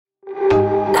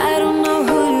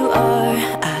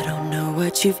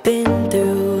what you've been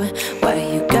through, why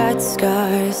you got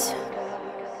scars.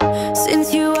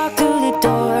 Since you walked through the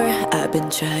door, I've been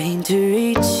trying to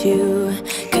reach you,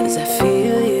 'cause I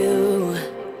feel you.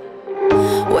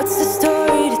 What's the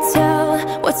story to tell?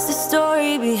 What's the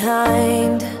story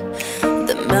behind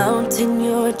the mountain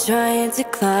you're trying to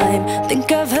climb?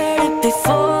 Think I've heard it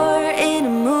before in a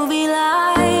movie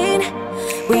line.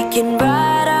 We can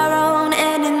write our own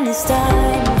ending this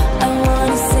time. I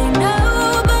wanna say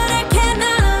no, but I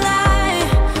cannot lie.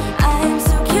 I am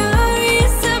so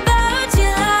curious about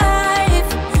your life,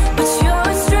 but you're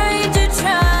a stranger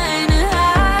trying to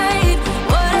hide.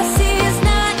 What I see is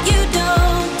not, you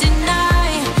don't deny.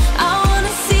 I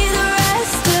wanna see the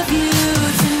rest of you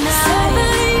tonight.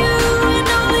 Seven you and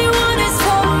only one is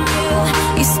for real.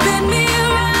 You spin me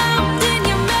around and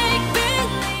you make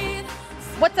believe.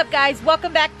 What's up, guys?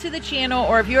 Welcome back to the channel,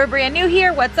 or if you're brand new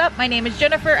here, what's up? My name is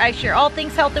Jennifer. I share all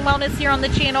things health and wellness here on the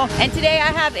channel, and today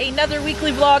I have another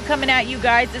weekly vlog coming at you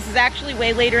guys. This is actually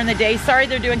way later in the day. Sorry,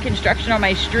 they're doing construction on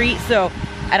my street, so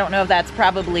I don't know if that's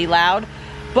probably loud,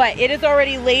 but it is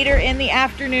already later in the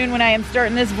afternoon when I am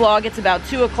starting this vlog. It's about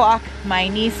 2 o'clock. My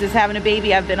niece is having a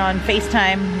baby. I've been on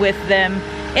FaceTime with them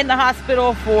in the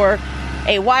hospital for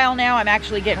a while now. I'm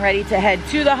actually getting ready to head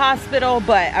to the hospital,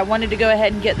 but I wanted to go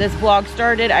ahead and get this vlog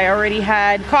started. I already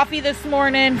had coffee this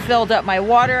morning, filled up my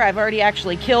water. I've already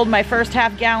actually killed my first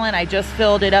half gallon. I just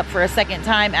filled it up for a second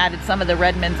time, added some of the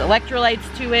Redmonds electrolytes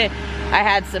to it. I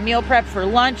had some meal prep for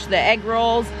lunch, the egg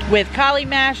rolls with cauli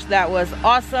mash. That was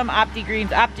awesome. Opti Greens,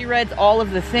 Opti Reds, all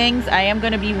of the things. I am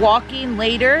going to be walking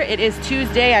later. It is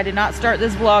Tuesday. I did not start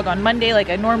this vlog on Monday like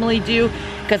I normally do,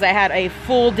 because I had a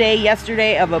full day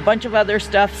yesterday of a bunch of other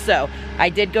stuff. So I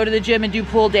did go to the gym and do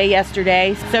pool day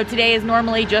yesterday. So today is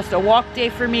normally just a walk day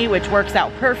for me, which works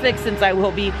out perfect since I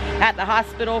will be at the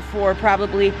hospital for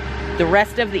probably the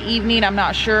rest of the evening. I'm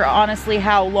not sure honestly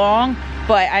how long,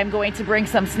 but I'm going to bring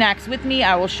some snacks with me.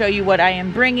 I will show you what I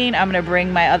am bringing. I'm gonna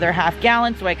bring my other half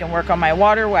gallon so I can work on my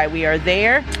water while we are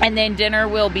there. And then dinner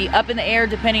will be up in the air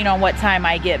depending on what time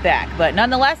I get back. But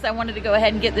nonetheless, I wanted to go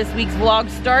ahead and get this week's vlog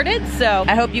started. So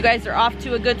I hope you guys are off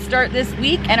to a good start this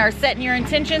week and are setting your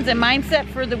intentions and mindset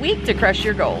for the week to crush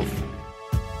your goals.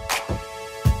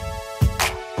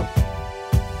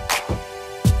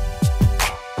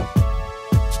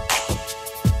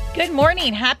 Good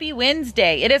morning, happy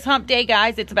Wednesday. It is hump day,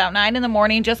 guys. It's about 9 in the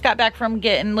morning. Just got back from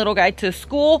getting little guy to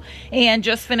school and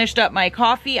just finished up my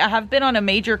coffee. I have been on a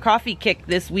major coffee kick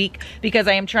this week because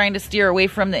I am trying to steer away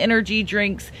from the energy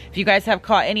drinks. If you guys have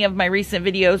caught any of my recent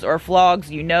videos or vlogs,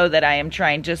 you know that I am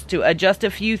trying just to adjust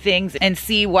a few things and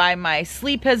see why my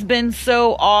sleep has been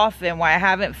so off and why I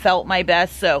haven't felt my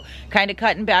best. So kind of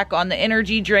cutting back on the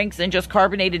energy drinks and just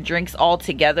carbonated drinks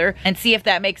altogether and see if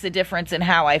that makes a difference in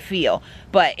how I feel.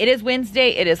 But it is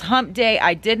Wednesday, it is hump day.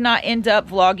 I did not end up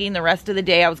vlogging the rest of the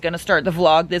day. I was going to start the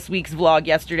vlog, this week's vlog,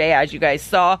 yesterday, as you guys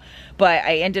saw. But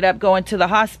I ended up going to the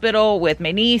hospital with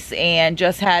my niece and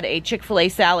just had a Chick-fil-A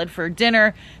salad for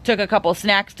dinner. Took a couple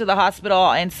snacks to the hospital.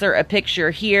 I'll insert a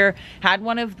picture here. Had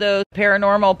one of those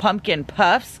paranormal pumpkin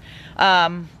puffs.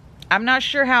 I'm not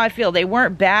sure how I feel. They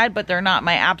weren't bad, but they're not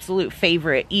my absolute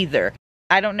favorite either.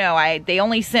 I don't know. They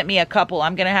only sent me a couple.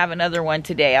 I'm going to have another one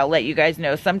today. I'll let you guys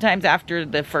know. Sometimes after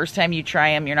the first time you try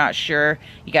them, you're not sure.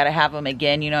 You got to have them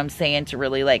again, you know what I'm saying, to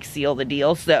really like seal the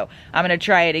deal. So I'm going to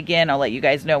try it again. I'll let you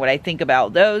guys know what I think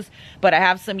about those. But I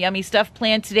have some yummy stuff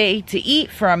planned today to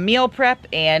eat from meal prep,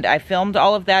 and I filmed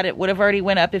all of that. It would have already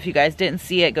went up. If you guys didn't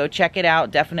see it, go check it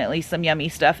out. Definitely some yummy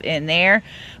stuff in there.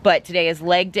 But today is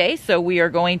leg day, so we are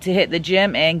going to hit the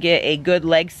gym and get a good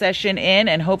leg session in,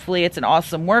 and hopefully it's an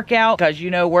awesome workout, because you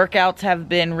know workouts have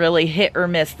been really hit or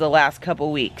miss the last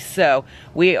couple weeks. So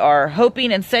we are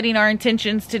hoping and setting our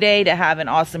intentions today to have an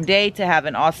awesome day, to have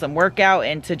an awesome workout,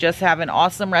 and to just have an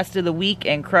awesome rest of the week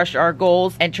and crush our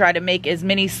goals and try to make as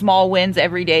many small wins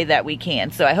every day that we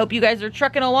can. So I hope you guys are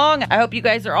trucking along. I hope you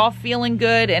guys are all feeling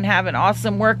good and having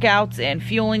awesome workouts and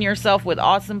fueling yourself with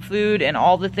awesome food and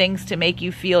all the things to make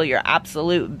you feel your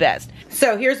absolute best.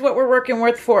 So here's what we're working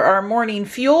with for our morning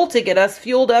fuel to get us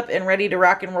fueled up and ready to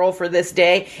rock and roll for this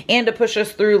day and to push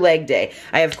us through leg day.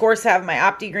 I of course have my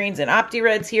Opti Greens and Opti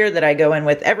Reds here that I go in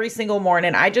with every single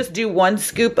morning. I just do 1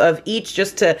 scoop of each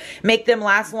just to make them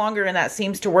last longer, and that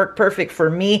seems to work perfect for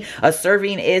me. A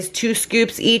serving is 2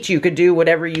 scoops each. You could do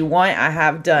whatever you want. I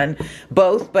have done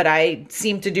both, but I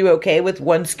seem to do okay with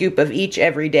 1 scoop of each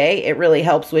every day. It really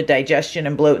helps with digestion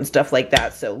and bloat and stuff like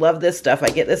that. So love this stuff. I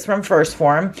get this from First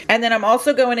Form. And then I'm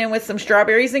also going in with some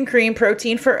strawberries and cream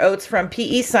protein for oats from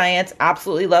PEscience.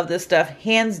 Absolutely love this stuff. stuff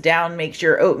hands down makes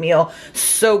your oatmeal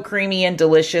so creamy and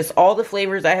delicious. All the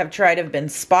flavors I have tried have been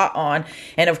spot on.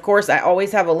 And of course, I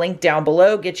always have a link down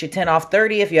below. Get you 10 off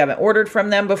 30 if you haven't ordered from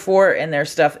them before, and their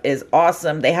stuff is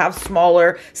awesome. They have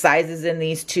smaller sizes in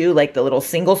these too, like the little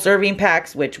single serving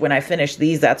packs, which when I finish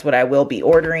these, that's what I will be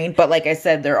ordering. But like I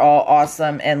said, they're all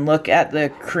awesome, and look at the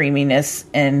creaminess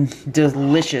and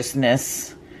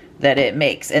deliciousness that it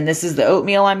makes. And this is the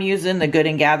oatmeal I'm using, the Good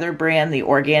and Gather brand, the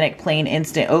organic plain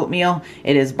instant oatmeal.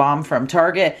 It is bomb from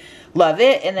Target. Love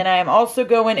it. And then I am also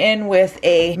going in with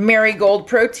a Marigold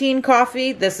protein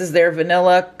coffee. This is their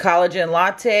vanilla collagen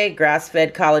latte,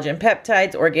 grass-fed collagen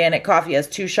peptides. Organic coffee has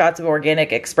 2 shots of organic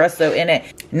espresso in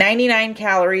it. 99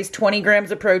 calories, 20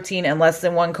 grams of protein, and less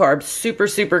than 1 carb. Super,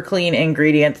 super clean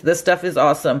ingredients. This stuff is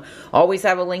awesome. Always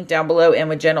have a link down below, and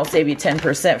InWithJen will save you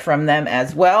 10% from them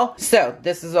as well. So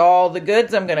this is all the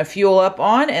goods I'm going to fuel up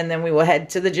on, and then we will head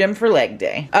to the gym for leg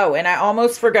day. Oh, and I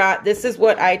almost forgot. This is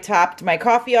what I topped my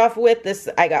coffee off with. This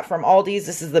I got from Aldi's.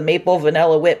 This is the maple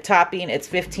vanilla whip topping. It's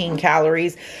 15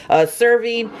 calories a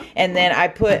serving. And then I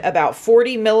put about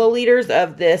 40 milliliters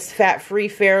of this fat-free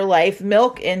Fairlife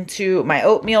milk into my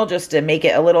oatmeal just to make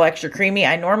it a little extra creamy.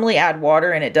 I normally add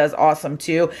water and it does awesome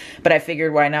too, but I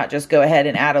figured why not just go ahead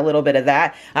and add a little bit of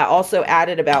that. I also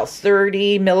added about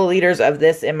 30 milliliters of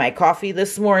this in my coffee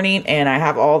this morning, and I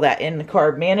have all that in the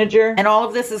Carb Manager. And all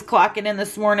of this is clocking in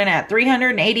this morning at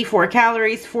 384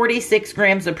 calories, 46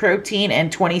 grams of protein,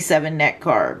 and 27 net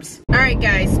carbs. All right,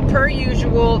 guys, per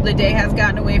usual, the day has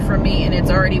gotten away from me and it's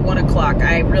already 1 o'clock.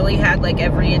 I really had like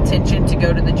every intention to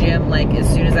go to the gym like as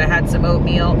soon as I had some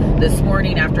oatmeal. This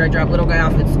morning after I dropped little guy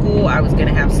off at school, I was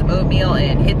gonna have some oatmeal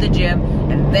and hit the gym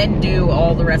and then do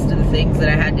all the rest of the things that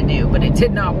I had to do, but it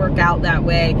did not work out that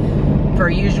way. Per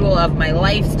usual of my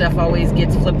life, stuff always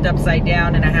gets flipped upside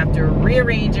down and I have to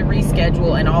rearrange and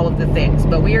reschedule and all of the things,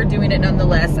 but we are doing it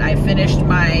nonetheless. I finished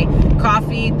my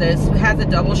coffee. This has a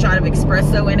double shot of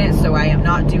espresso in it, so I am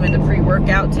not doing the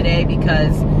pre-workout today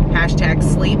because hashtag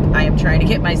sleep. I am trying to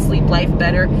get my sleep life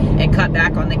better and cut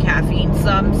back on the caffeine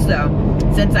some. So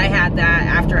since I had that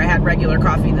after I had regular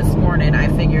coffee this morning, I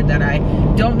figured that I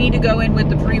don't need to go in with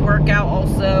the pre-workout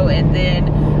also, and then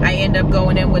I end up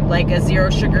going in with like a 0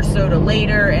 sugar soda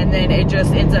later, and then it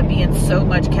just ends up being so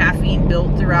much caffeine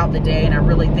built throughout the day, and I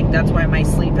really think that's why my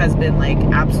sleep has been like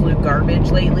absolute garbage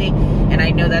lately. And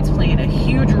I know that's playing a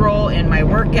huge role in my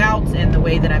workouts and the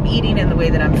way that I'm eating and the way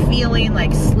that I'm feeling.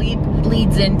 Like sleep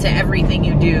bleeds into everything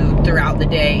you do throughout the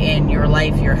day in your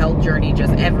life, your health journey,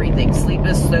 just everything. Sleep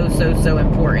is so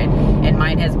important, and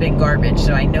mine has been garbage.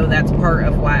 So I know that's part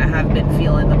of why I have been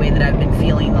feeling the way that I've been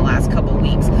feeling the last couple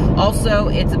weeks. Also,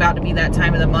 it's about to be that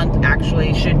time of the month,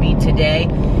 actually should be today,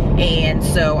 and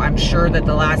so I'm sure that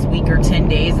the last week or 10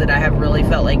 days that I have really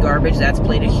felt like garbage, that's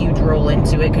played a huge role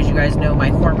into it, because you guys know my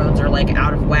hormones are like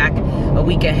out of whack a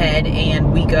week ahead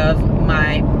and week of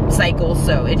my cycle,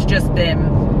 so it's just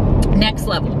been next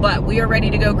level. But we are ready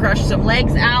to go crush some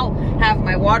legs out. Have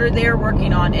my water there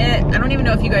working on it. I don't even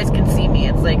know if you guys can see me,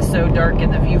 it's like so dark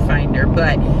in the viewfinder,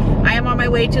 but I am on my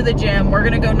way to the gym. We're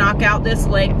gonna go knock out this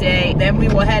leg day, then we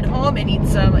will head home and eat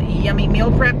some yummy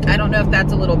meal prep. I don't know if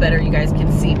that's a little better, you guys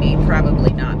can see me,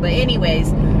 probably not, but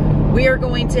anyways, we are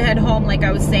going to head home, like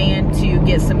I was saying, to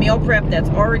get some meal prep that's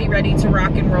already ready to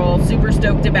rock and roll. Super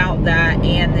stoked about that,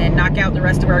 and then knock out the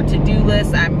rest of our to-do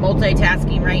list. I'm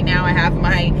multitasking right now. I have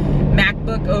my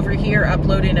MacBook over here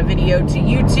uploading a video to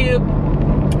YouTube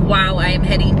while I am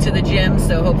heading to the gym,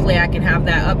 so hopefully I can have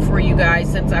that up for you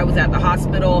guys. Since I was at the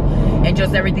hospital and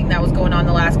just everything that was going on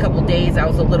the last couple days, I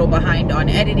was a little behind on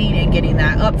editing and getting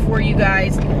that up for you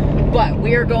guys, but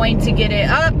we are going to get it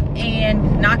up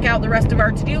and knock out the rest of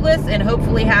our to-do list and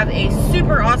hopefully have a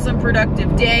super awesome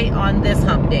productive day on this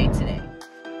hump day today.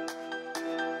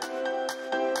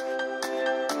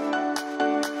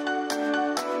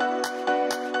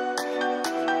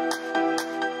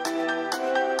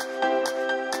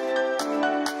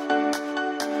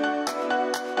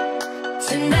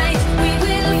 Tonight we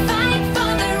will fight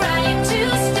for the right to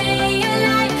stay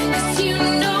alive, 'cause you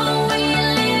know we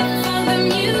live for the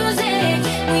music.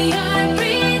 We are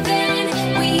breathing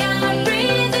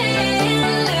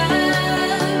love.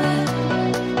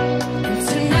 And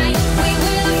tonight we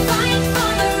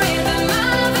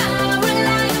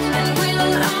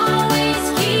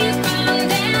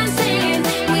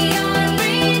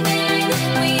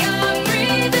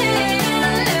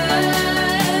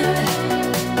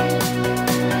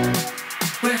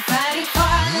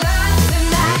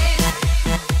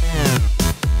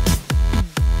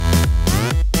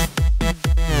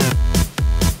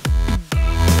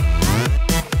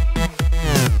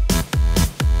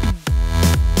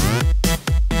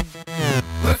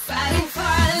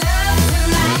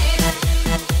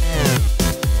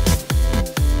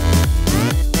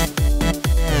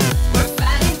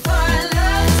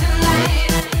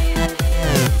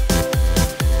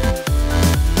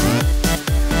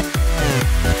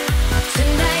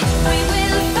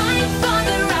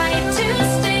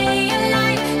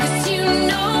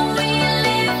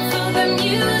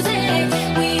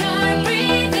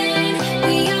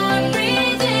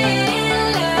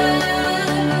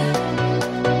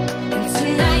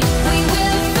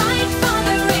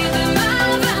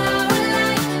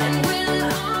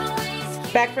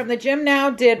from the gym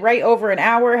now, did right over an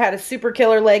hour, had a super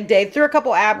killer leg day, threw a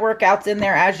couple ab workouts in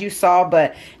there as you saw,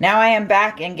 but now I am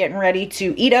back and getting ready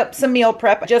to eat up some meal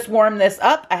prep. Just warm this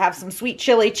up. I have some sweet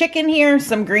chili chicken here,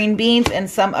 some green beans, and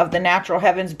some of the Natural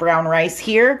Heavens brown rice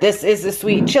here. This is the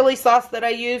sweet chili sauce that I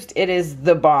used. It is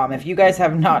the bomb. If you guys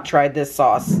have not tried this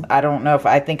sauce, I don't know if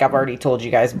I think I've already told you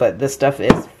guys, but this stuff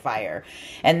is fire.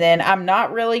 And then I'm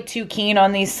not really too keen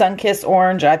on these Sunkissed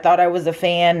orange. I thought I was a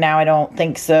fan. Now I don't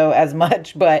think so as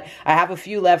much, but I have a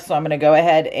few left, so I'm going to go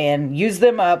ahead and use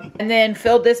them up. And then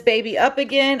filled this baby up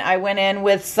again. I went in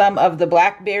with some of the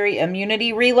Blackberry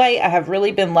Immunity Relight. I have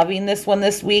really been loving this one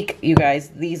this week. You guys,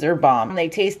 these are bomb. They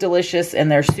taste delicious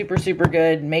and they're super, super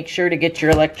good. Make sure to get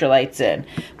your electrolytes in.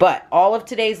 But all of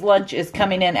today's lunch is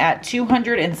coming in at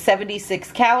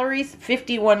 276 calories,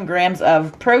 51 grams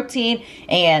of protein,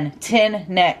 and 10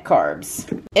 net carbs.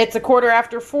 It's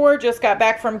 4:15. Just got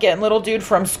back from getting little dude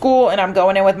from school, and I'm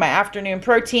going in with my afternoon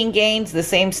protein gains, the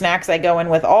same snacks I go in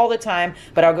with all the time,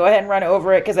 but I'll go ahead and run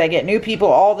over it because I get new people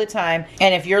all the time.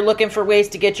 And if you're looking for ways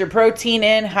to get your protein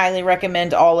in, highly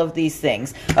recommend all of these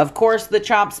things. Of course, the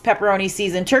Chomps pepperoni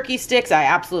seasoned turkey sticks. I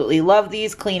absolutely love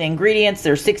these. Clean ingredients.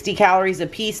 They're 60 calories a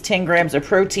piece, 10 grams of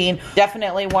protein.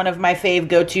 Definitely one of my fave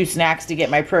go-to snacks to get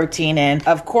my protein in.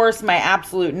 Of course, my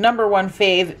absolute number one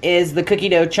fave is the cookie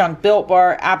dough chunk Built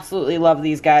Bar. Absolutely love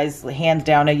these guys, hands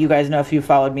down. You guys know if you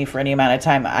followed me for any amount of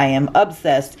time, I am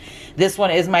obsessed. This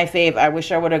one is my fave. I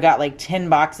wish I would have got like 10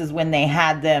 boxes when they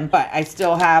had them, but I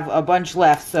still have a bunch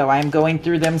left, so I'm going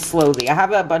through them slowly. I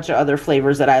have a bunch of other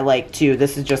flavors that I like too.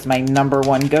 This is just my number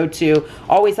one go-to.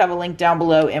 Always have a link down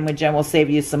below. InWithJen will save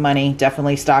you some money.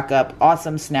 Definitely stock up.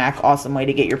 Awesome snack. Awesome way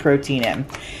to get your protein in.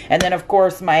 And then of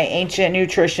course my Ancient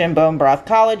Nutrition Bone Broth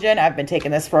Collagen. I've been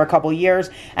taking this for a couple years.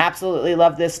 Absolutely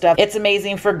love this stuff. It's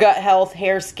amazing for gut health,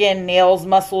 hair, skin, nails,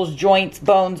 muscles, joints,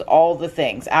 bones, all the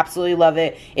things. Absolutely love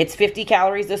it. It's 50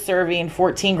 calories a serving,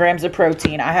 14 grams of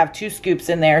protein. I have 2 scoops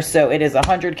in there, so it is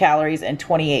 100 calories and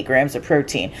 28 grams of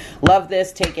protein. Love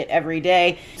this. Take it every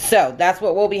day. So that's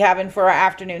what we'll be having for our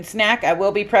afternoon snack. I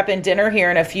will be prepping dinner here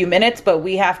in a few minutes, but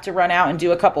we have to run out and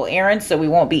do a couple errands, so we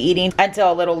won't be eating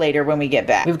until a little later when we get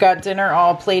back. We've got dinner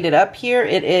all plated up here.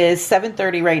 It is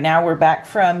 7:30 right now. We're back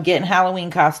from getting Halloween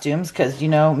costumes because you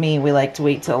know me, we like to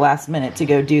wait till the last minute to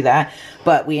go do that.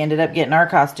 But we ended up getting our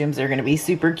costumes. They're going to be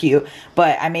super cute.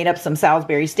 But I made up some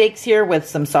Salisbury steaks here with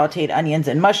some sauteed onions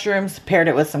and mushrooms. Paired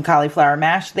it with some cauliflower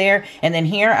mash there. And then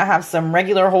here I have some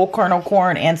regular whole kernel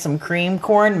corn and some cream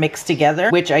corn mixed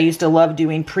together, which I used to love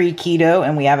doing pre-keto,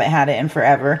 and we haven't had it in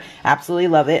forever. Absolutely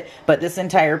love it. But this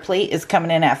entire plate is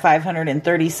coming in at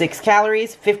 536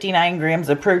 calories, 59 grams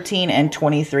of protein, and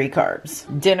 23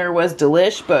 carbs. Dinner was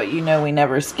delish, but you know we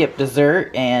never skip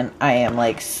dessert, and I am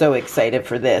like so excited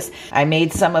for this. I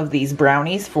made some of these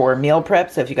brownies for meal prep,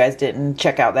 so if you guys didn't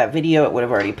check out that video, it would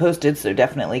have already posted, so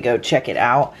definitely go check it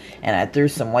out. And I threw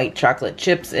some white chocolate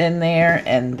chips in there,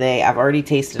 and I've already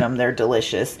tasted them. They're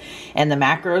delicious. And the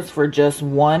macros for just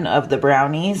one of the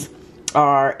brownies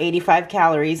are 85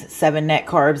 calories, 7 net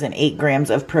carbs, and 8 grams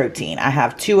of protein. I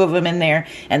have 2 of them in there,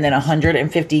 and then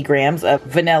 150 grams of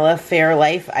vanilla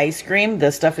Fairlife ice cream.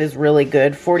 This stuff is really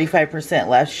good. 45%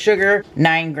 less sugar,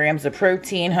 9 grams of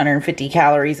protein, 150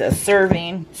 calories a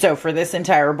serving. So for this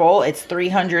entire bowl, it's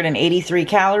 383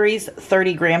 calories,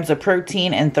 30 grams of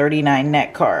protein, and 39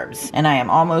 net carbs. And I am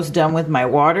almost done with my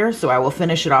water, so I will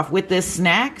finish it off with this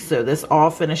snack. So this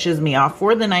all finishes me off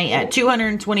for the night at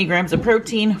 220 grams of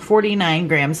protein, 49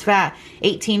 grams fat,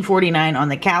 1849 on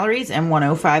the calories, and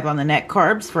 105 on the net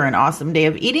carbs for an awesome day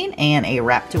of eating and a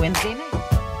wrap to Wednesday night.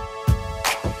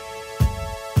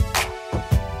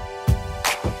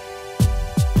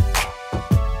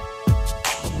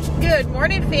 Good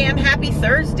morning, fam. Happy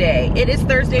Thursday. It is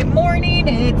Thursday morning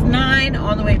and it's 9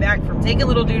 on the way back from taking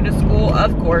little dude to school,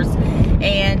 of course,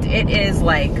 and it is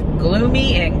like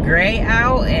gloomy and gray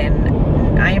out, and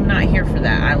I am not here for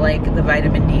that. I like the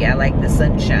vitamin D. I like the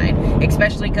sunshine,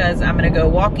 especially because I'm going to go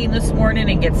walking this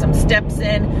morning and get some steps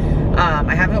in.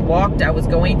 I haven't walked. I was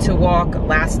going to walk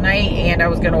last night and I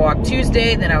was going to walk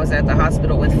Tuesday. Then I was at the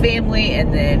hospital with family,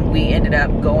 and then we ended up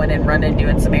going and running,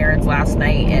 doing some errands last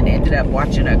night, and ended up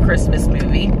watching a Christmas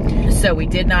movie. So we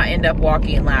did not end up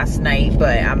walking last night,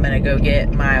 but I'm going to go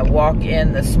get my walk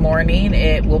in this morning.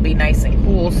 It will be nice and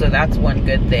cool, so that's one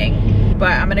good thing.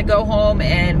 but I'm gonna go home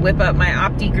and whip up my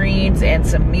Opti greens and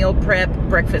some meal prep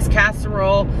breakfast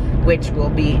casserole, which will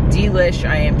be delish,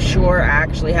 I am sure. I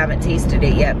actually haven't tasted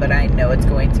it yet, but I know it's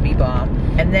going to be bomb.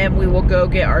 And then we will go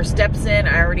get our steps in.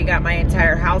 I already got my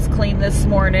entire house cleaned this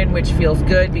morning, which feels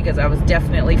good because I was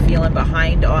definitely feeling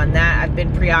behind on that. I've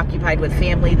been preoccupied with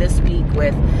family this week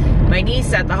with my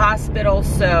niece at the hospital,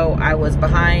 so I was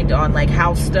behind on like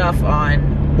house stuff,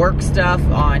 on work stuff,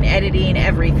 on editing,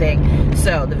 everything.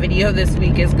 So the video this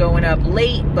week is going up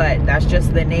late, but that's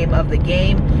just the name of the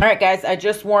game. All right, guys, I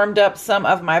just warmed up some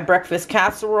of my breakfast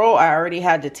casserole. I already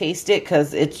had to taste it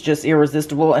because it's just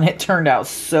irresistible, and it turned out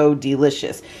so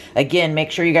delicious. Again,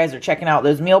 make sure you guys are checking out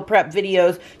those meal prep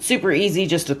videos. Super easy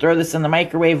just to throw this in the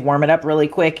microwave, warm it up really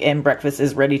quick, and breakfast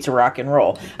is ready to rock and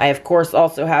roll. I, of course,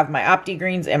 also have my Opti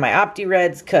greens and my Opti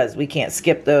reds because we can't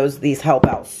skip those. These help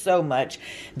out so much.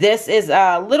 This is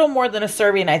a little more than a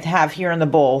serving I have here in the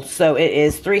bowl. So it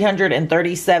is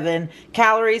 337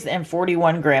 calories and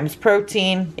 41 grams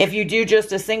protein. If you do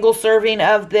just a single serving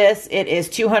of this, it is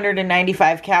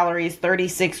 295 calories,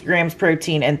 36 grams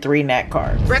protein, and 3 net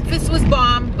carbs. Breakfast was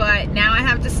bomb, but now I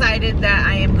have decided that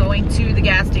I am going to the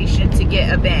gas station to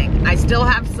get a bang. I still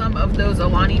have some of those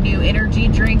Alani Nu energy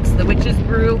drinks, the Witch's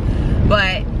Brew,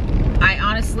 but I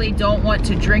honestly don't want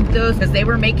to drink those because they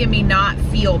were making me not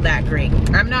feel that great.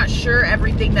 I'm not sure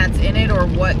everything that's in it or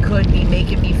what could be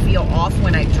making me feel off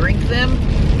when I drink them,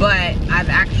 but I've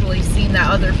actually seen that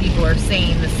other people are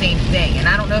saying the same thing. And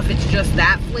I don't know if it's just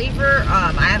that flavor.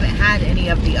 I haven't had any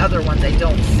of the other ones, I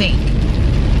don't think.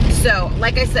 So,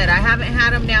 like I said, I haven't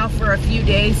had them now for a few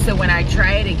days, so when I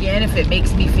try it again, if it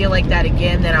makes me feel like that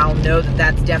again, then I'll know that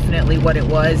that's definitely what it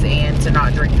was and to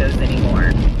not drink those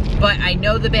anymore. But I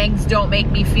know the bangs don't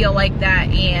make me feel like that,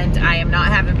 and I am not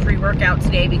having pre-workout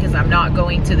today because I'm not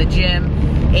going to the gym,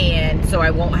 and so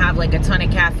I won't have like a ton of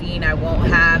caffeine. I won't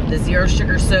have the zero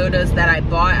sugar sodas that I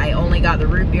bought. I only got the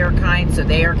root beer kind, so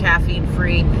they are caffeine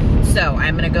free. So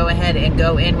I'm gonna go ahead and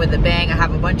go in with a bang. I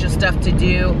have a bunch of stuff to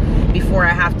do before I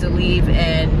have to leave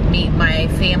and meet my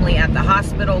family at the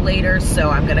hospital later, so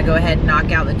I'm gonna go ahead and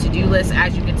knock out the to-do list.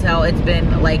 As you can tell, it's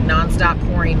been like non-stop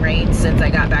pouring rain since I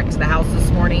got back to the house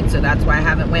this morning, so that's why I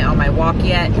haven't went on my walk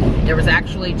yet. There was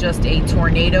actually just a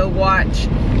tornado watch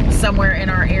somewhere in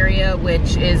our area,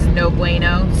 which is no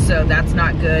bueno, so that's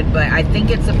not good, but I think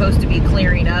it's supposed to be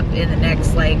clearing up in the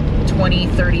next like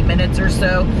 20-30 minutes or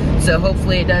so, so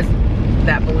hopefully it does.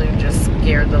 That balloon just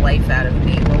scared the life out of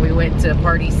me. When we went to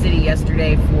Party City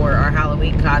yesterday for our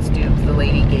Halloween costumes, the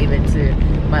lady gave it to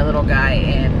my little guy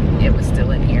and it was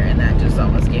still in here, and that just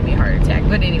almost gave me a heart attack.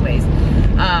 But anyways,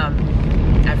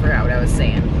 I forgot what I was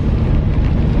saying.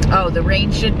 Oh, the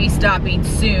rain should be stopping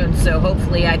soon, so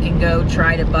hopefully I can go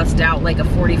try to bust out like a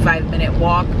 45-minute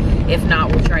walk. If not,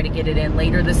 we'll try to get it in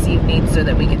later this evening so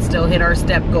that we can still hit our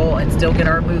step goal and still get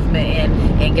our movement in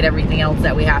and get everything else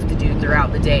that we have to do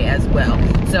throughout the day as well.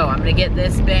 So I'm gonna get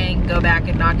this bang, go back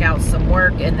and knock out some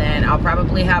work, and then I'll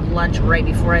probably have lunch right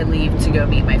before I leave to go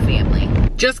meet my family.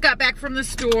 Just got back from the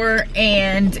store,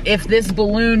 and if this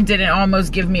balloon didn't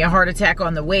almost give me a heart attack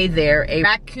on the way there, a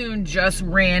raccoon just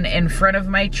ran in front of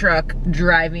my truck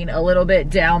driving a little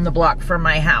bit down the block from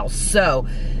my house. So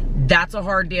that's a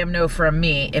hard damn no from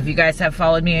me. If you guys have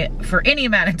followed me for any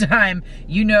amount of time,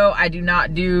 you know I do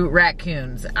not do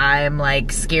raccoons. I'm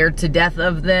like scared to death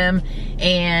of them,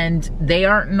 and they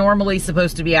aren't normally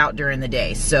supposed to be out during the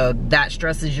day, so that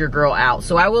stresses your girl out.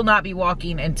 So I will not be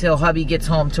walking until hubby gets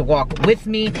home to walk with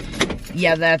me.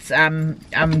 Yeah, that's, I'm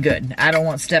good. I don't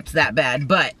want steps that bad,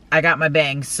 but I got my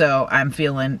bangs, so I'm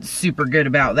feeling super good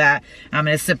about that. I'm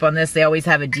gonna sip on this. They always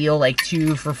have a deal, like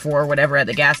 2 for $4, whatever, at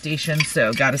the gas station,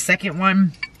 so got a second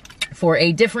one for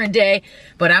a different day.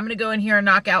 But I'm gonna go in here and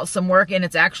knock out some work, and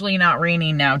it's actually not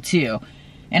raining now too.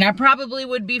 And I probably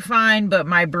would be fine, but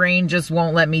my brain just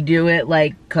won't let me do it,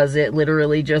 like, cause it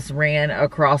literally just ran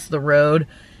across the road.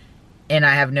 And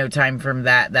I have no time from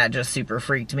that. That just super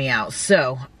freaked me out.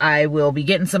 So I will be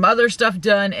getting some other stuff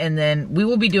done, and then we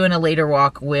will be doing a later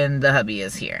walk when the hubby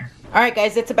is here. All right,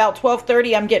 guys, it's about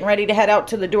 12:30. I'm getting ready to head out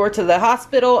to the door to the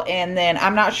hospital, and then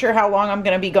I'm not sure how long I'm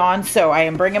going to be gone, so I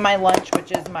am bringing my lunch,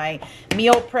 which is my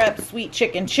meal prep sweet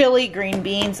chicken chili, green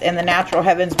beans, and the Natural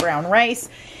Heavens brown rice.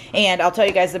 And I'll tell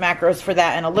you guys the macros for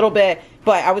that in a little bit.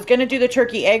 But I was going to do the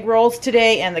turkey egg rolls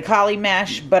today and the cauli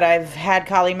mash, but I've had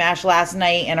cauli mash last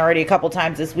night and already a couple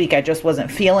times this week. I just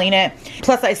wasn't feeling it.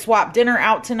 Plus, I swapped dinner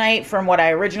out tonight from what I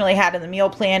originally had in the meal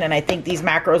plan, and I think these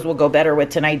macros will go better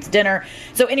with tonight's dinner.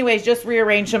 So anyways, just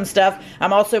rearrange some stuff.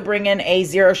 I'm also bringing a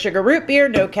 0 sugar root beer,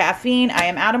 no caffeine. I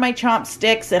am out of my chomp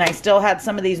sticks, and I still had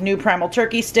some of these new Primal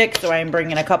Turkey sticks, so I am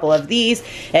bringing a couple of these.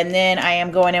 And then I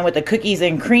am going in with the cookies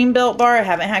and cream Built Bar. I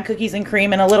haven't had cookies and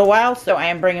cream in a little while, so I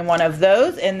am bringing one of those.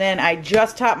 And then I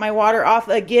just topped my water off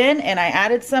again, and I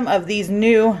added some of these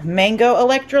new mango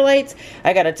electrolytes.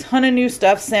 I got a ton of new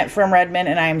stuff sent from Redmond,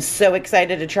 and I am so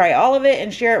excited to try all of it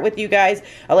and share it with you guys.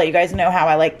 I'll let you guys know how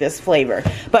I like this flavor.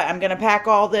 But I'm gonna pack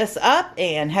all this up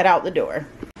and head out the door.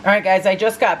 All right, guys, I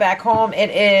just got back home. It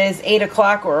is 8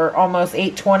 o'clock or almost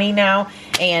 8:20 now,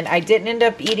 and I didn't end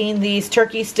up eating these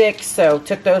turkey sticks, so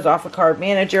took those off of Carb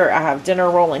Manager. I have dinner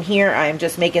rolling here. I am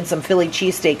just making some Philly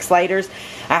cheesesteak sliders.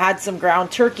 I had some ground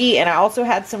turkey, and I also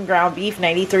had some ground beef,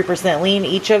 93% lean,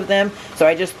 each of them. So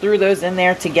I just threw those in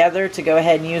there together to go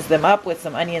ahead and use them up with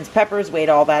some onions, peppers, weighed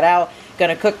all that out.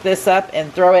 Gonna cook this up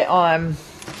and throw it on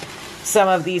some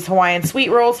of these Hawaiian sweet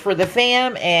rolls for the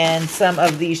fam and some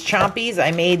of these chompies.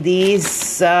 I made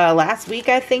these last week,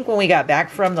 I think, when we got back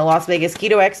from the Las Vegas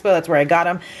Keto Expo. That's where I got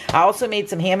them. I also made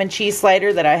some ham and cheese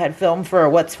slider that I had filmed for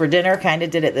What's for Dinner. Kind of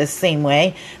did it the same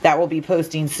way. That will be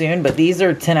posting soon, but these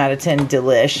are 10 out of 10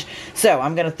 delish. So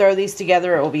I'm going to throw these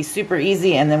together. It will be super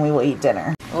easy, and then we will eat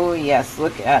dinner. Oh yes,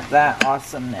 look at that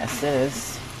awesomeness. It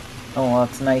is... oh, well,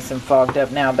 it's nice and fogged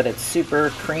up now, but it's super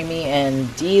creamy and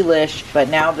delish. But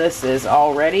now this is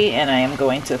all ready, and I am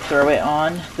going to throw it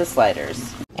on the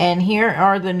sliders. And here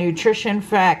are the nutrition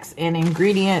facts and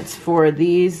ingredients for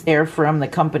these. They're from the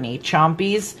company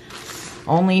Chompies.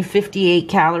 Only 58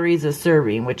 calories a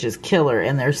serving, which is killer.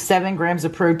 And there's 7 grams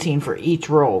of protein for each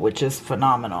roll, which is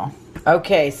phenomenal.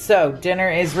 Okay, so dinner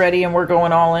is ready and we're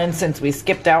going all in. Since we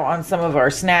skipped out on some of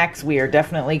our snacks, we are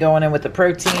definitely going in with the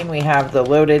protein. We have the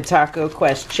loaded Taco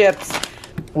Quest chips.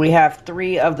 We have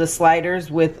 3 of the sliders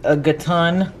with a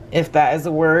gaton, if that is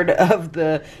a word, of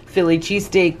the Philly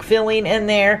cheesesteak filling in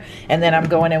there. And then I'm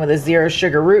going in with a 0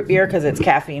 sugar root beer because it's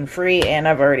caffeine free, and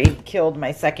I've already killed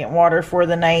my second water for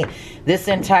the night. This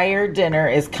entire dinner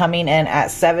is coming in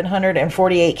at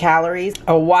 748 calories,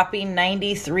 a whopping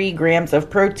 93 grams of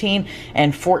protein,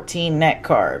 and 14 net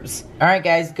carbs. All right,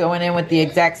 guys, going in with the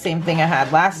exact same thing I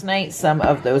had last night. Some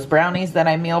of those brownies that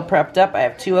I meal prepped up. I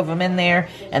have 2 of them in there,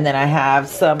 and then I have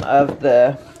some of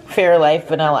the Fairlife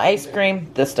vanilla ice cream.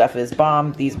 This stuff is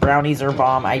bomb. These brownies are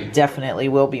bomb. I definitely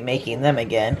will be making them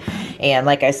again. And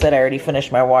like I said, I already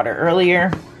finished my water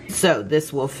earlier. So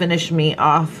this will finish me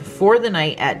off for the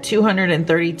night at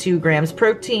 232 grams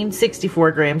protein,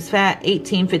 64 grams fat,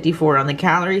 1854 on the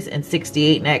calories, and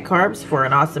 68 net carbs for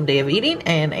an awesome day of eating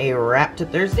and a wrap to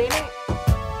Thursday night.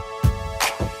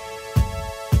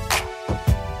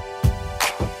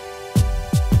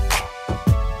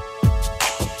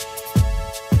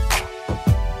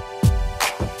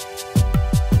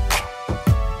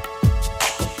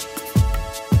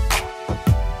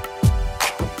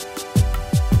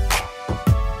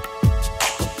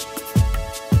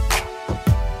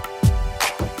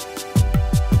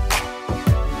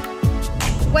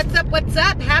 What's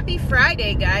up? Happy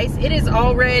Friday, guys. It is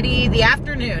already the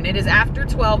afternoon. It is after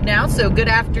 12 now, so good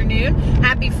afternoon.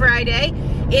 Happy Friday.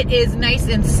 It is nice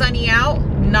and sunny out,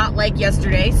 not like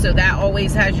yesterday, so that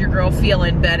always has your girl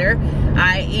feeling better.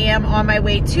 I am on my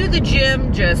way to the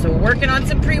gym, just working on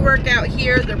some pre-workout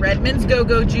here. The Redmonds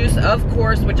Go-Go Juice, of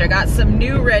course, which I got some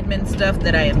new Redmond stuff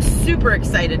that I am super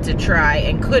excited to try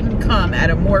and couldn't come at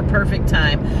a more perfect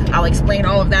time. I'll explain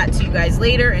all of that to you guys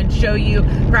later and show you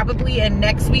probably in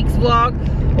next week's vlog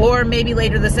or maybe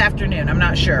later this afternoon. I'm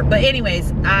not sure. But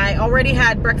anyways, I already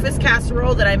had breakfast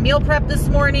casserole that I meal prepped this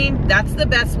morning. That's the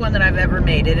best one that I've ever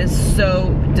made. It is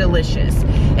so delicious.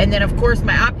 And then of course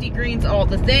my Opti Greens, all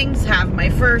the things. Have my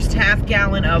first half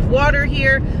gallon of water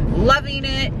here. Loving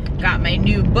it. Got my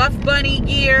new Buff Bunny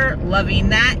gear. Loving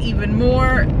that even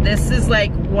more. This is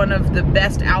like one of the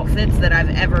best outfits that I've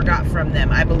ever got from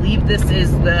them. I believe this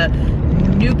is the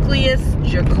Nucleus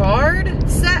Jacquard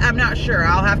set. I'm not sure.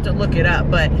 I'll have to look it up,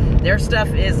 but their stuff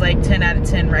is like 10 out of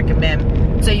 10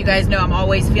 recommend. So you guys know I'm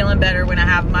always feeling better when I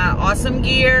have my awesome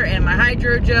gear and my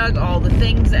hydro jug, all the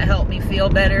things that help me feel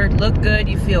better. Look good,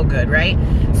 you feel good, right?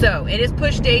 So it is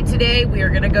push day today. We are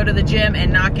going to go to the gym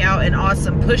and knock out an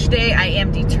awesome push day. I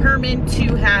am determined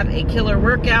to have a killer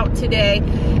workout today.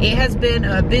 It has been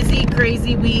a busy,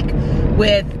 crazy week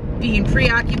with being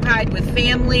preoccupied with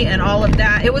family and all of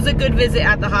that. It was a good visit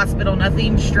at the hospital,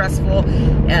 nothing stressful,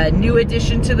 new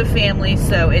addition to the family.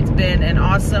 So it's been an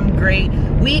awesome, great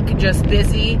week, just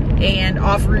busy and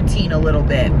off routine a little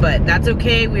bit, but that's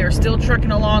okay. We are still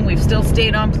trucking along. We've still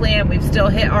stayed on plan. We've still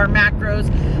hit our macros.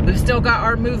 We've still got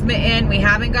our movement in. We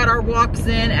haven't got our walks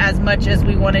in as much as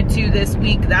we wanted to this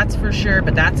week, that's for sure,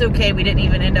 but that's okay. We didn't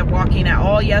even end up walking at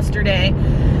all yesterday.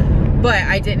 But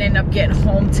I didn't end up getting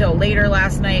home till later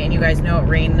last night, and you guys know it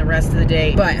rained the rest of the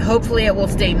day. But hopefully it will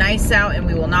stay nice out and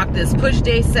we will knock this push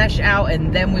day sesh out,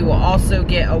 and then we will also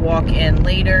get a walk in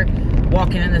later.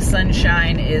 Walking in the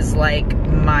sunshine is like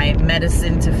my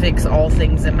medicine to fix all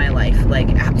things in my life.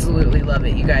 Like, absolutely love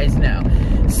it, you guys know.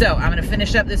 So I'm gonna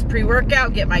finish up this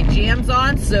pre-workout, get my jams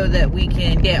on so that we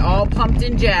can get all pumped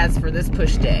and jazzed for this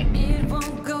push day. It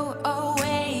won't go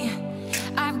away.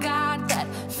 I've got that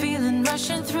feeling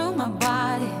rushing through my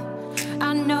body.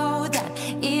 I know that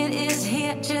it is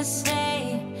here to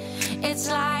stay. It's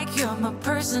like you're my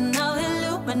personal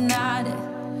Illuminati.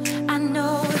 I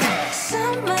know that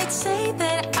some might say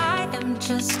that I am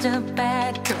just a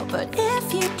bad girl, but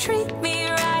if you treat me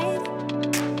right,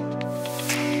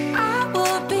 I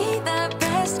will be the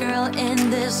best girl in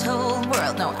this whole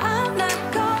world. No, I'm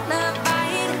not gonna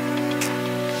bite.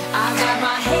 I've got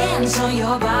my hands on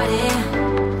your body,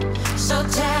 so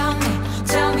tell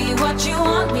me what you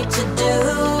want me to do.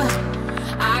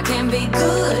 I can be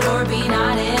good or be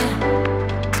naughty,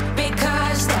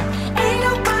 because there ain't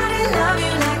nobody love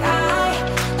you like I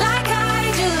do, like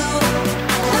I do,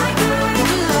 like I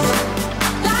do,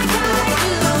 like I do,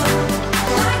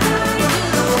 like I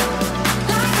do,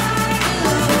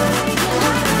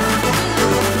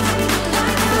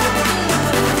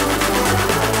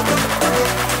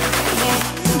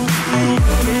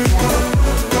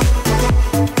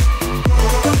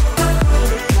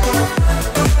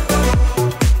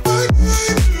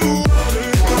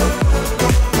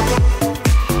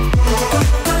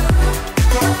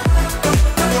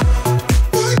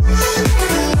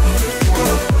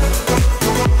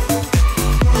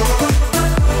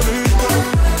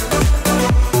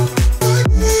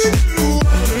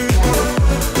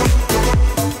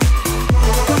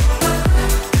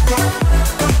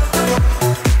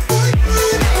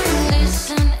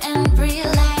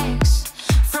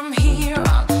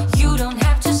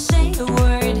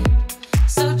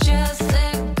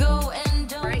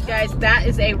 that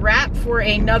is a wrap for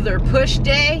another push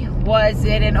day. Was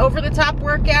it an over-the-top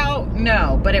workout?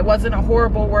 No, but it wasn't a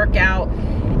horrible workout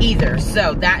either,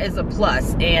 so that is a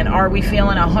plus. And are we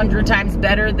feeling 100 times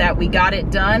better that we got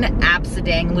it done?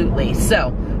 Abso-dang-lutely.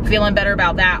 So feeling better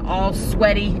about that. All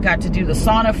sweaty, got to do the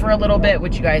sauna for a little bit,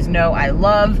 which you guys know I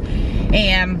love,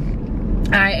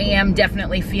 and I am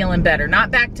definitely feeling better. Not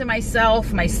back to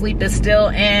myself, my sleep is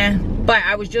still but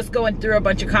I was just going through a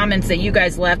bunch of comments that you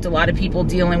guys left. A lot of people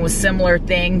dealing with similar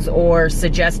things or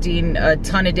suggesting a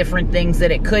ton of different things that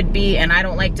it could be, and I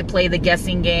don't like to play the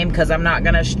guessing game because I'm not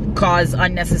gonna cause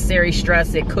unnecessary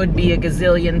stress. It could be a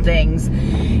gazillion things,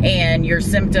 and your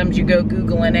symptoms, you go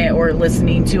Googling it or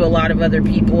listening to a lot of other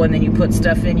people, and then you put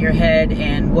stuff in your head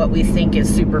and what we think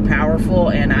is super powerful,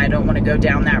 and I don't want to go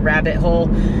down that rabbit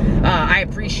hole. I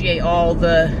appreciate all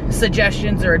the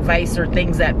suggestions or advice or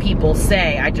things that people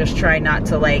say. I just try not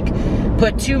to like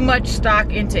put too much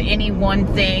stock into any one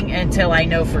thing until I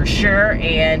know for sure.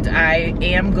 And I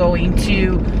am going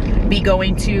to be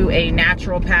going to a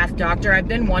naturopath doctor. I've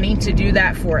been wanting to do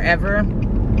that forever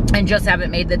and just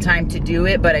haven't made the time to do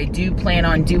it, but I do plan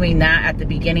on doing that at the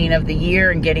beginning of the year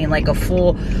and getting like a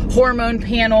full hormone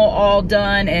panel all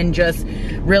done and just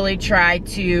really try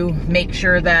to make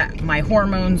sure that my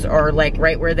hormones are like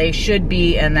right where they should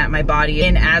be and that my body is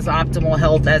in as optimal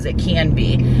health as it can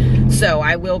be. So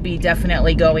I will be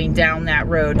definitely going down that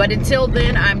road. But until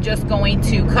then, I'm just going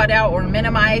to cut out or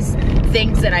minimize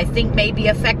things that I think may be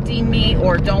affecting me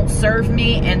or don't serve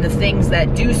me, and the things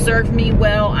that do serve me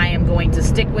well, I am going to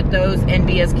stick with those and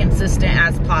be as consistent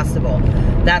as possible.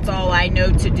 That's all I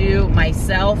know to do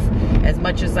myself. As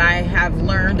much as I have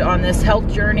learned on this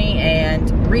health journey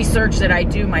and research that I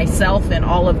do myself and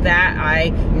all of that, I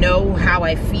know how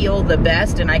I feel the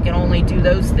best, and I can only do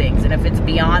those things. And if it's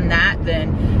beyond that,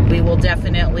 then we will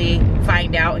definitely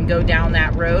find out and go down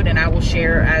that road, and I will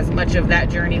share as much of that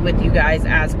journey with you guys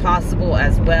as possible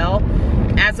as well.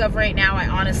 As of right now, I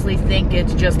honestly think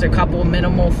it's just a couple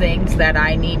minimal things that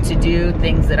I need to do,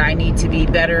 things that I need to be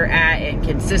better at and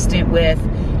consistent with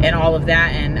and all of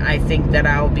that, and I think that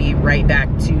I'll be right back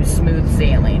to smooth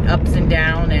sailing. Ups and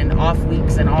down and off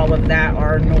weeks and all of that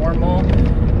are normal,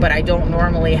 but I don't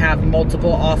normally have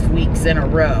multiple off weeks in a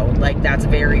row. Like, that's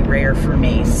very rare for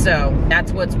me. So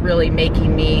that's what's really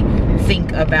making me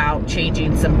think about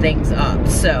changing some things up.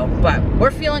 So, but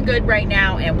we're feeling good right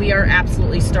now, and we are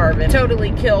absolutely starving.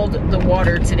 Totally killed the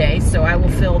water today, so I will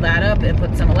fill that up and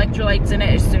put some electrolytes in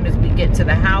it as soon as we get to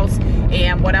the house.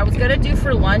 And what I was gonna do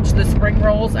for lunch, the spring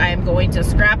rolls, I am going to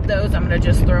scrap those. I'm gonna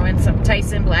just throw in some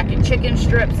Tyson blackened chicken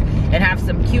strips and have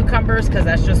some cucumbers, because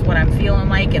that's just what I'm feeling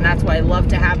like, and that's why I love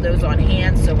to have those on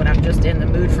hand. So when I'm just in the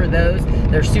mood for those,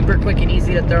 they're super quick and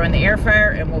easy to throw in the air fryer,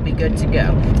 and we'll be good to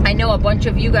go. I know a bunch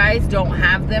of you guys don't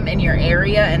have them in your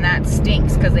area, and that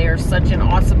stinks, because they are such an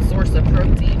awesome source of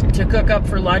protein to cook up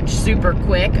for lunch super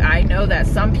quick. I know that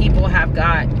some people have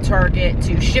got Target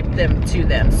to ship them to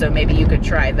them, so maybe you could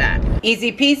try that.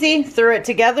 Easy peasy, threw it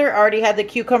together. Already had the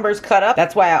cucumbers cut up.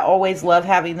 That's why I always love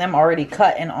having them already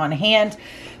cut and on hand.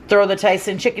 Throw the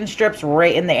Tyson chicken strips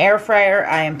right in the air fryer.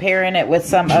 I am pairing it with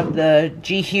some of the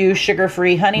G-Hue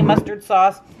sugar-free honey mustard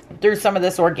sauce. Threw some of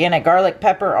this organic garlic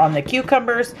pepper on the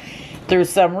cucumbers. Threw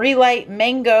some Relight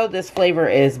mango. This flavor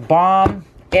is bomb.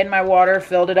 In my water,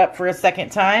 filled it up for a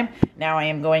second time. Now I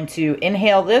am going to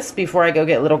inhale this before I go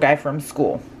get little guy from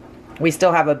school. We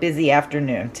still have a busy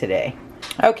afternoon today.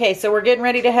 Okay, so we're getting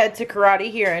ready to head to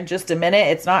karate here in just a minute.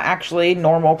 It's not actually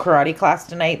normal karate class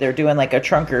tonight. They're doing like a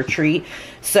trunk or treat.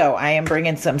 So I am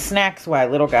bringing some snacks while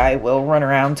little guy will run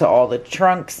around to all the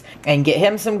trunks and get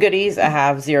him some goodies. I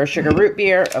have zero sugar root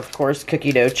beer, of course,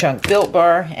 cookie dough chunk Built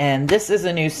Bar, and this is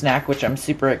a new snack which I'm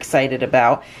super excited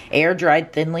about. Air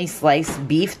dried thinly sliced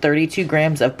beef, 32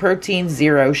 grams of protein,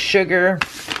 zero sugar.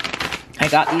 I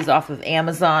got these off of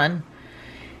Amazon.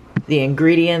 The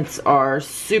ingredients are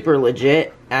super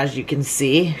legit, as you can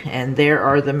see, and there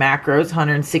are the macros: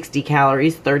 160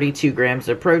 calories, 32 grams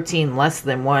of protein, less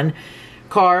than 1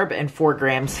 carb, and 4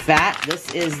 grams fat.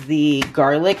 This is the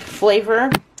garlic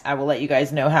flavor. I will let you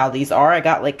guys know how these are. I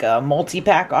got like a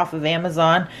multi-pack off of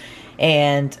Amazon,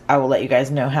 and I will let you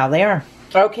guys know how they are.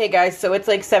 Okay guys, so it's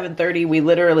like 7:30. We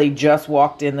literally just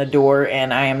walked in the door,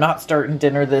 and I am not starting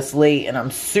dinner this late, and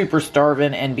I'm super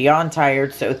starving and beyond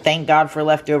tired. So thank God for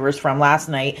leftovers from last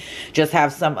night. Just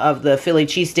have some of the Philly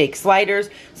cheesesteak sliders,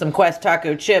 some Quest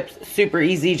taco chips, super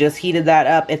easy, just heated that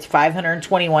up. It's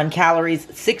 521 calories,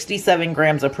 67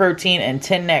 grams of protein, and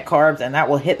 10 net carbs, and that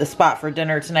will hit the spot for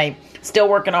dinner tonight. Still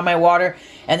working on my water,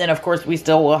 and then of course we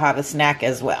still will have a snack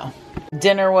as well.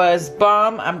 Dinner was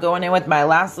bomb. I'm going in with my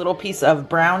last little piece of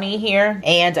brownie here,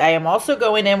 and I am also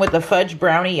going in with the fudge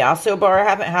brownie Yasso bar. I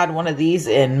haven't had one of these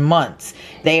in months.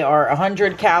 They are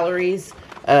 100 calories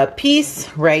a piece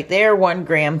right there, 1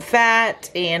 gram fat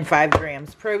and 5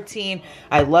 grams protein.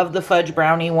 I love the fudge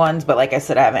brownie ones, but like I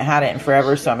said, I haven't had it in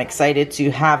forever, so I'm excited to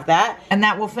have that. And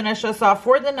that will finish us off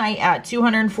for the night at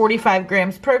 245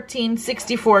 grams protein,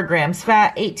 64 grams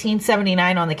fat,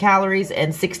 1879 on the calories,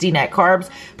 and 60 net carbs.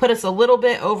 Put us a little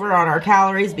bit over on our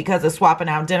calories because of swapping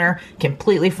out dinner.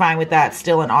 Completely fine with that.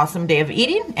 Still an awesome day of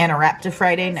eating, and a wrap to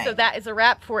Friday night. So that is a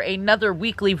wrap for another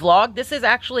weekly vlog. This is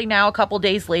actually now a couple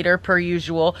days later per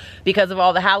usual, because of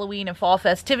all the Halloween and fall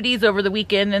festivities over the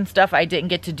weekend and stuff. I didn't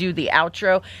get to do the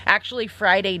outro. Actually,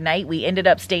 Friday night we ended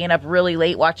up staying up really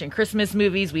late watching Christmas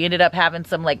movies. We ended up having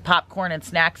some like popcorn and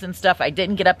snacks and stuff. I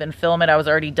didn't get up and film it. I was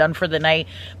already done for the night,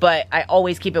 but I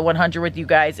always keep it 100 with you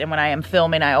guys, and when I am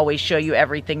filming I always show you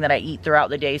everything that I eat throughout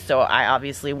the day, so I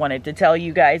obviously wanted to tell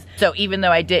you guys. So even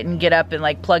though I didn't get up and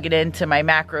like plug it into my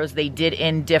macros, they did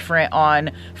end different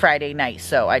on Friday night,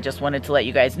 so I just wanted to let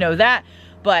you guys know that.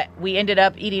 But we ended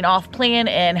up eating off plan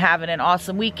and having an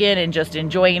awesome weekend and just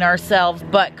enjoying ourselves.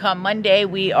 But come Monday,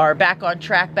 we are back on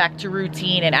track, back to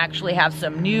routine, and actually have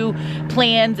some new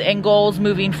plans and goals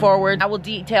moving forward. I will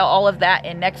detail all of that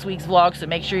in next week's vlog, so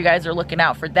make sure you guys are looking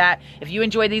out for that. If you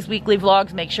enjoy these weekly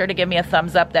vlogs, make sure to give me a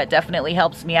thumbs up. That definitely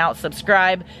helps me out.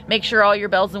 Subscribe. Make sure all your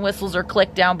bells and whistles are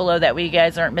clicked down below. That way you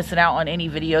guys aren't missing out on any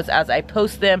videos as I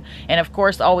post them. And of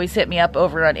course, always hit me up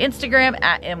over on Instagram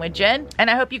at InWithJen. And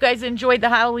I hope you guys enjoyed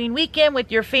the Halloween weekend with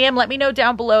your fam. Let me know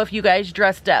down below if you guys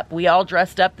dressed up. We all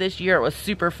dressed up this year. It was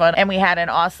super fun, and we had an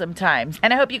awesome time.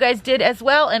 And I hope you guys did as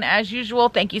well. And as usual,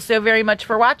 thank you so very much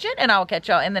for watching, and I'll catch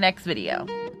y'all in the next video.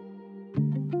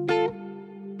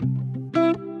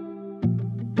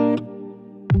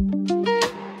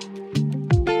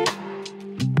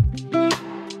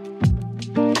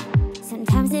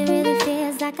 Sometimes it really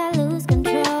feels like I lose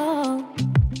control.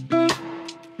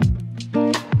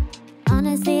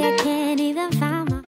 Honestly, I